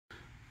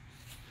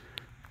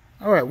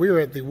All right, we are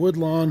at the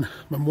Woodlawn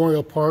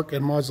Memorial Park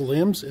and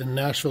Mausoleums in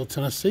Nashville,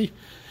 Tennessee.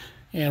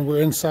 And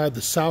we're inside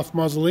the South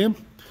Mausoleum.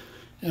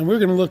 And we're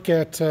going to look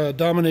at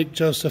Dominic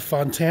Joseph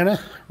Fontana,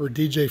 or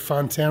DJ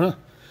Fontana,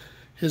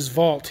 his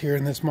vault here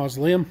in this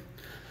mausoleum.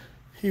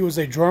 He was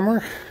a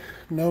drummer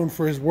known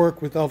for his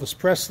work with Elvis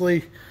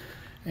Presley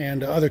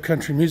and other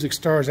country music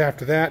stars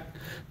after that.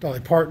 Dolly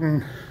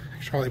Parton,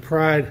 Charlie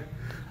Pride,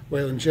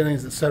 Waylon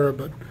Jennings, etc.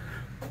 But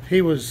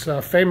he was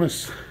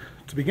famous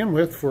to begin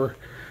with for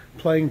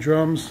playing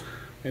drums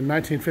in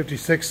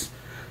 1956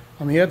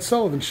 on the Ed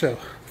Sullivan Show,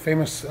 the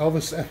famous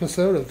Elvis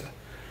episode of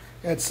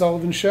the Ed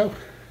Sullivan Show,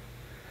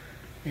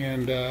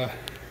 and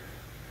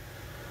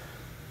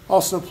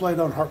also played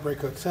on Heartbreak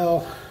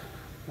Hotel,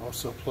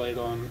 also played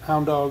on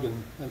Hound Dog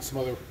and some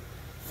other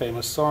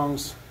famous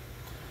songs.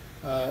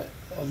 A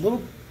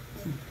little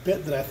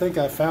bit that I think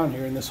I found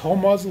here in this whole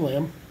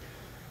mausoleum,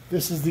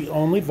 this is the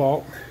only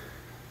vault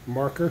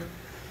marker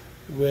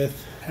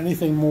with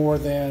anything more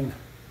than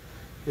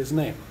his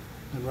name.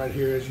 And right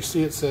here, as you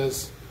see, it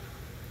says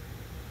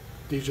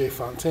DJ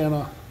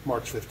Fontana,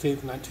 March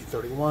 15th,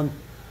 1931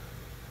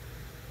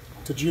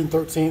 to June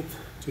 13th,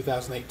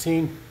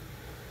 2018.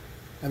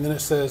 And then it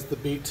says the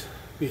beat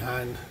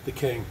behind the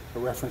king, a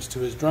reference to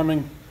his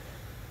drumming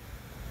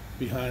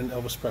behind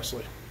Elvis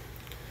Presley.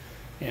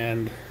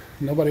 And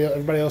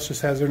everybody else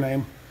just has their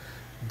name,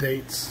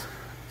 dates.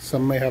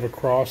 Some may have a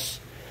cross,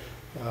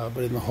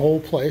 but in the whole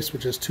place,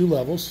 which is 2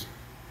 levels,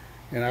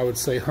 and I would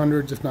say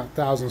hundreds, if not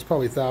thousands,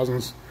 probably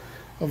thousands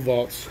of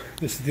vaults,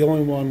 this is the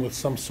only one with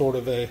some sort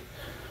of an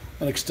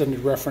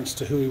extended reference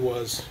to who he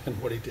was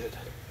and what he did.